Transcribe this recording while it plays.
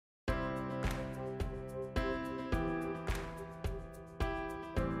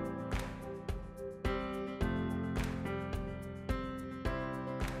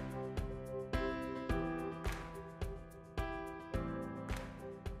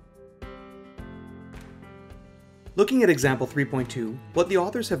Looking at example 3.2, what the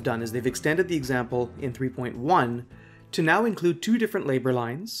authors have done is they've extended the example in 3.1 to now include two different labor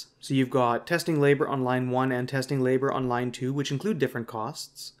lines. So you've got testing labor on line 1 and testing labor on line 2, which include different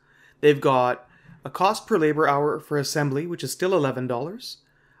costs. They've got a cost per labor hour for assembly, which is still $11,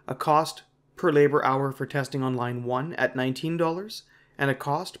 a cost per labor hour for testing on line 1 at $19, and a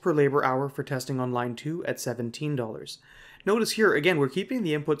cost per labor hour for testing on line 2 at $17. Notice here, again, we're keeping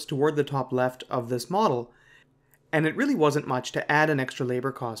the inputs toward the top left of this model, and it really wasn't much to add an extra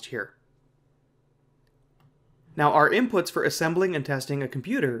labor cost here. Now, our inputs for assembling and testing a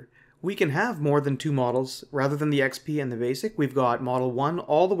computer, we can have more than two models. Rather than the XP and the Basic, we've got Model 1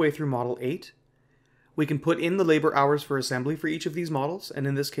 all the way through Model 8. We can put in the labor hours for assembly for each of these models, and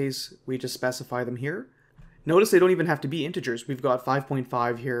in this case, we just specify them here. Notice they don't even have to be integers. We've got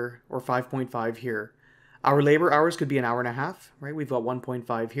 5.5 here, or 5.5 here. Our labor hours could be an hour and a half, right? We've got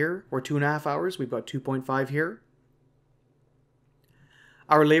 1.5 here, or 2.5 hours. We've got 2.5 here.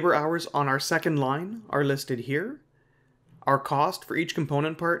 Our labor hours on our second line are listed here. Our cost for each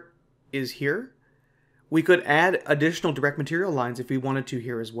component part is here. We could add additional direct material lines if we wanted to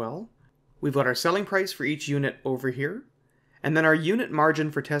here as well. We've got our selling price for each unit over here. And then our unit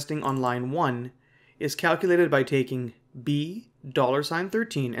margin for testing on line 1 is calculated by taking B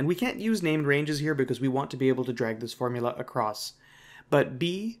 $13, and we can't use named ranges here because we want to be able to drag this formula across. But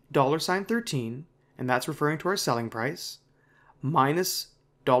B $13, and that's referring to our selling price, minus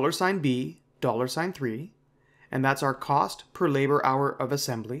 $B $3, and that's our cost per labor hour of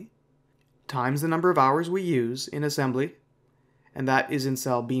assembly, times the number of hours we use in assembly, and that is in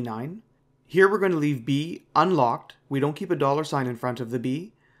cell B9. Here we're going to leave B unlocked. We don't keep a $sign in front of the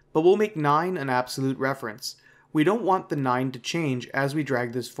B, but we'll make 9 an absolute reference. We don't want the 9 to change as we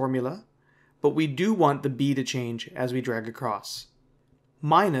drag this formula, but we do want the B to change as we drag across.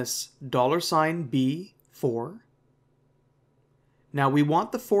 Minus $B4. Now we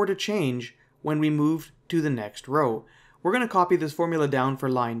want the 4 to change when we move to the next row. We're going to copy this formula down for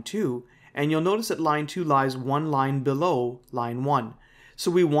line 2, and you'll notice that line 2 lies one line below line 1. So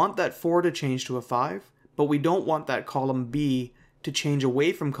we want that 4 to change to a 5, but we don't want that column B to change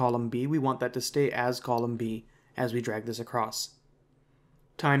away from column B. We want that to stay as column B as we drag this across.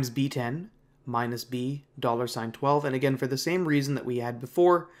 Times B10 minus B $12, and again for the same reason that we had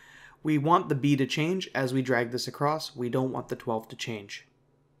before, we want the B to change as we drag this across. We don't want the 12 to change.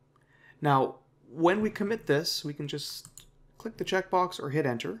 Now, when we commit this, we can just click the checkbox or hit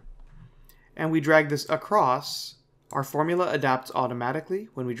enter, and we drag this across. Our formula adapts automatically.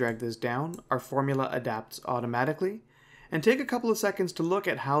 When we drag this down, our formula adapts automatically. And take a couple of seconds to look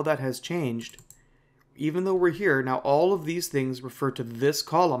at how that has changed. Even though we're here, now all of these things refer to this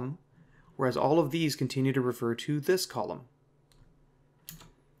column, whereas all of these continue to refer to this column.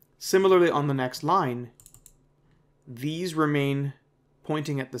 Similarly, on the next line, these remain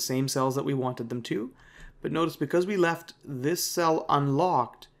pointing at the same cells that we wanted them to, but notice because we left this cell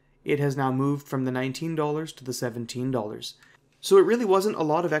unlocked, it has now moved from the $19 to the $17. So it really wasn't a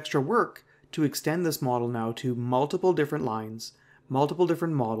lot of extra work to extend this model now to multiple different lines, multiple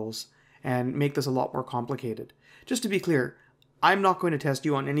different models, and make this a lot more complicated. Just to be clear, I'm not going to test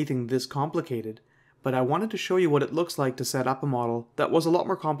you on anything this complicated, but I wanted to show you what it looks like to set up a model that was a lot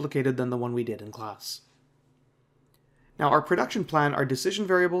more complicated than the one we did in class. Now our production plan, our decision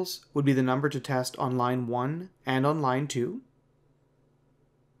variables, would be the number to test on line 1 and on line 2.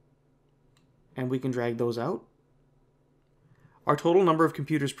 And we can drag those out. Our total number of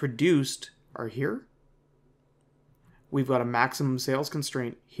computers produced are here. We've got a maximum sales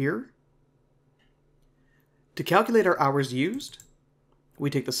constraint here. To calculate our hours used, we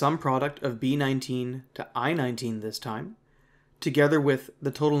take the sum product of B19 to I19 this time, together with the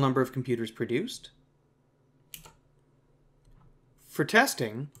total number of computers produced. For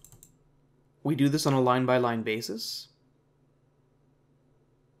testing, we do this on a line-by-line basis.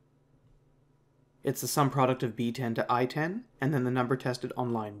 It's the sum product of B10 to I10, and then the number tested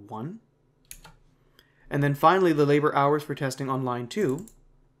on line 1. And then finally, the labor hours for testing on line 2.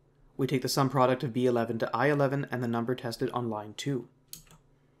 We take the sum product of B11 to I11 and the number tested on line 2.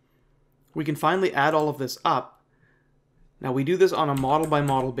 We can finally add all of this up. Now we do this on a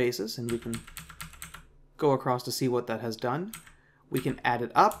model-by-model basis, and we can go across to see what that has done. We can add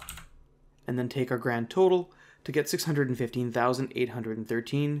it up, and then take our grand total to get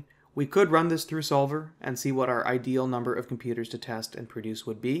 615,813. We could run this through Solver and see what our ideal number of computers to test and produce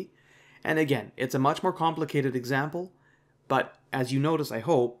would be. And again, it's a much more complicated example, but as you notice, I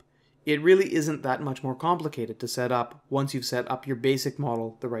hope, it really isn't that much more complicated to set up once you've set up your basic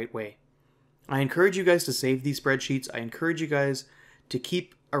model the right way. I encourage you guys to save these spreadsheets. I encourage you guys to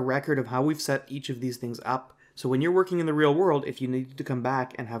keep a record of how we've set each of these things up So when you're working in the real world, if you need to come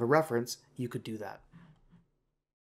back and have a reference, you could do that.